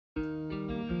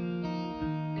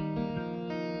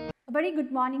A very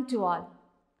good morning to all.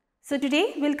 So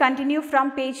today we will continue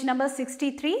from page number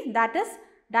 63, that is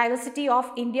diversity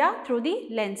of India through the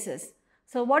lenses.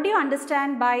 So what do you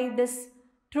understand by this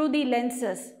through the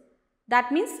lenses?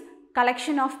 That means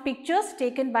collection of pictures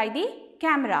taken by the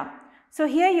camera. So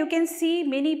here you can see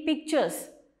many pictures.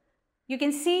 You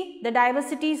can see the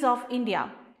diversities of India.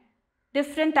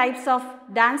 Different types of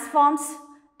dance forms,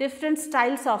 different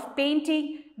styles of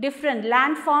painting, different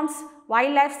landforms,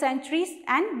 wildlife sanctuaries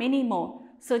and many more.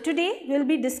 So today we will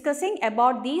be discussing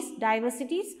about these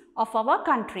diversities of our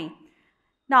country.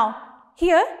 Now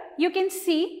here you can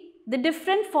see the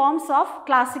different forms of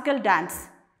classical dance.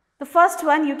 The first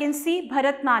one you can see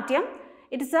Bharatnatyam.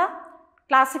 It is a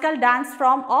classical dance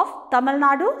form of Tamil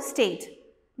Nadu state.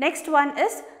 Next one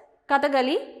is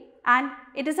Kathakali and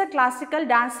it is a classical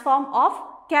dance form of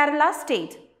Kerala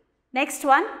state. Next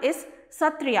one is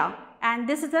Satriya and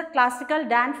this is a classical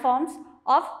dance forms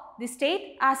of the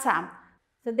state Assam.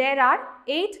 So there are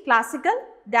 8 classical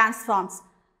dance forms.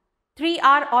 3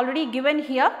 are already given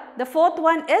here. The fourth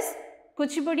one is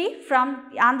Kuchipudi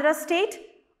from Andhra state,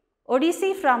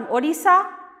 Odissi from Odisha,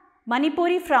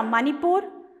 Manipuri from Manipur,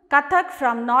 Kathak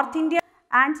from North India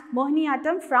and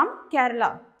Mohiniyattam from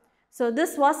Kerala. So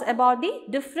this was about the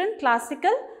different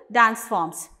classical dance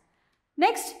forms.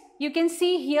 Next you can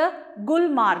see here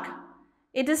Gulmarg.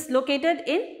 It is located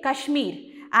in Kashmir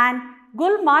and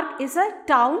Gulmarg is a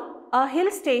town, a hill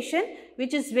station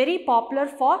which is very popular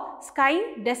for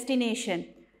skiing destination.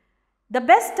 The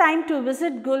best time to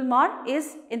visit Gulmarg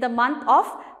is in the month of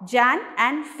Jan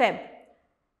and Feb.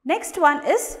 Next one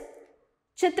is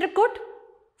Chitrakoot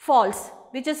Falls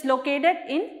which is located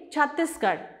in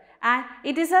Chhattisgarh and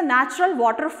it is a natural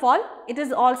waterfall. It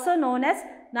is also known as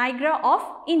Niagara of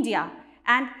India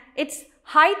and its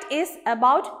height is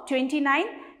about 29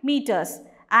 meters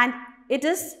and it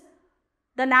is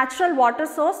the natural water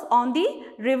source on the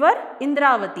river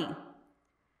Indravati.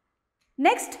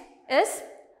 Next is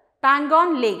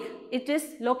Pangong Lake. It is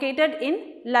located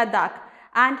in Ladakh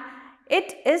and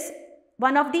it is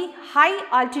one of the high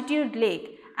altitude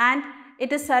lake and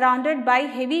it is surrounded by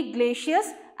heavy glaciers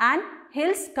and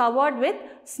hills covered with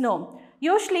snow.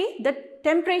 Usually the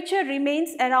temperature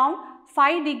remains around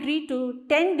 5 degree to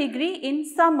 10 degree in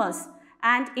summers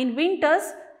and in winters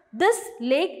this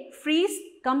lake freezes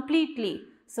completely.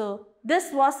 So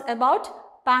this was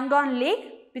about Pangong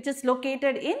Lake which is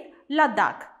located in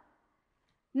Ladakh.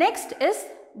 Next is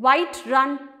White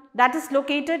Run that is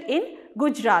located in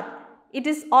Gujarat. It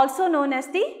is also known as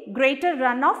the Greater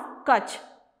Run of Kutch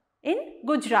in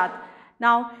Gujarat.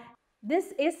 Now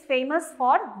this is famous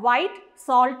for white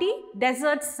salty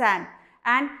desert sand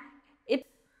and it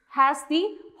has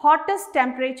the hottest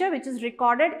temperature which is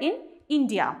recorded in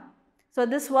India. So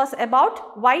this was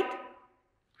about White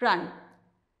Run.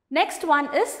 Next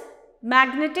one is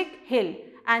Magnetic Hill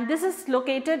and this is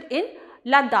located in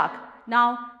Ladakh.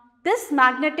 Now this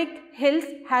magnetic hill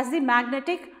has the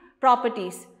magnetic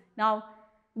properties. Now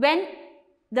when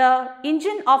the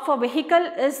engine of a vehicle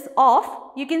is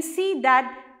off, you can see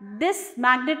that this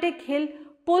magnetic hill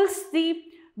pulls the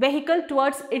vehicle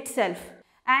towards itself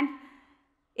and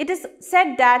it is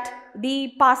said that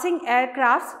the passing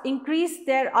aircrafts increase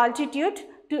their altitude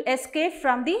to escape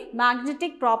from the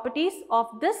magnetic properties of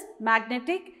this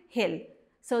magnetic hill.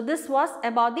 So this was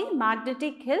about the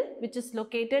magnetic hill which is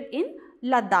located in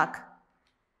Ladakh.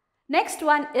 Next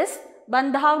one is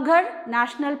Bandhavgarh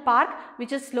National Park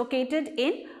which is located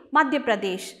in Madhya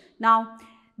Pradesh. Now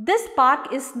this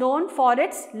park is known for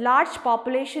its large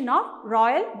population of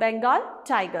Royal Bengal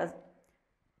tigers.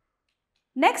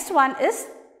 Next one is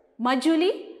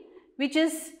Majuli which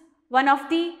is one of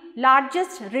the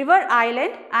largest river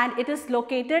island and it is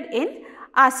located in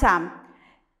Assam.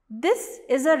 This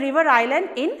is a river island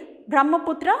in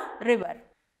Brahmaputra river.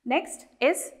 Next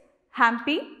is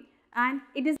Hampi and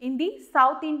it is in the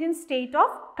South Indian state of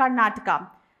Karnataka.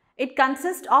 It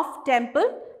consists of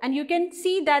temple and you can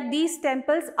see that these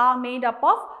temples are made up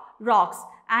of rocks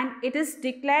and it is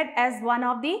declared as one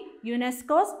of the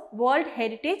UNESCO's World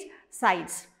Heritage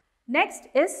Sites. Next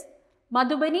is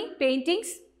Madhubani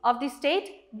paintings of the state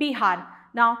Bihar.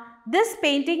 Now this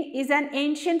painting is an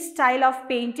ancient style of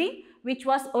painting which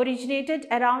was originated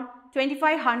around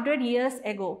 2500 years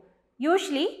ago.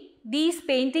 Usually these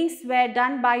paintings were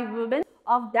done by women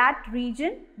of that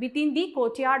region within the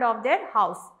courtyard of their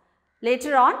house.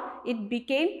 Later on it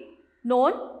became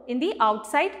known in the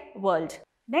outside world.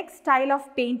 Next style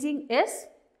of painting is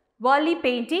Warli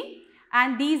painting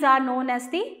and these are known as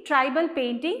the tribal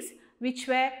paintings which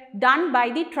were done by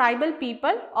the tribal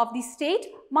people of the state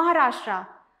Maharashtra.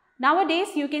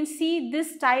 Nowadays you can see this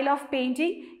style of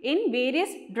painting in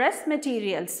various dress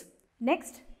materials.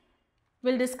 Next,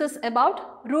 we'll discuss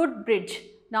about Root Bridge.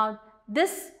 Now,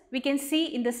 this we can see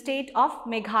in the state of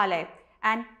Meghalaya,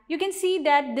 and you can see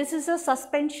that this is a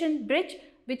suspension bridge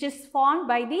which is formed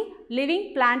by the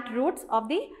living plant roots of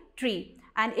the tree,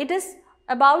 and it is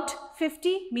about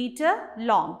 50 meter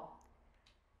long.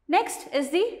 Next is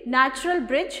the natural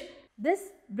bridge. This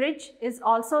bridge is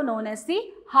also known as the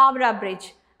Howrah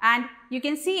Bridge, and you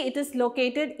can see it is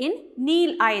located in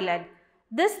Neil Island.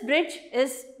 This bridge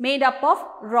is made up of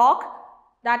rock,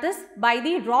 that is by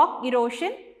the rock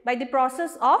erosion by the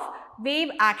process of wave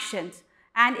actions,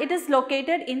 and it is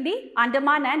located in the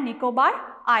Andaman and Nicobar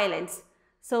Islands.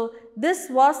 So, this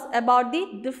was about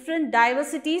the different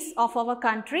diversities of our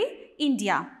country,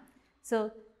 India.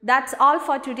 So, that's all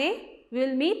for today. We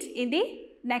will meet in the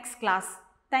next class.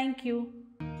 Thank you.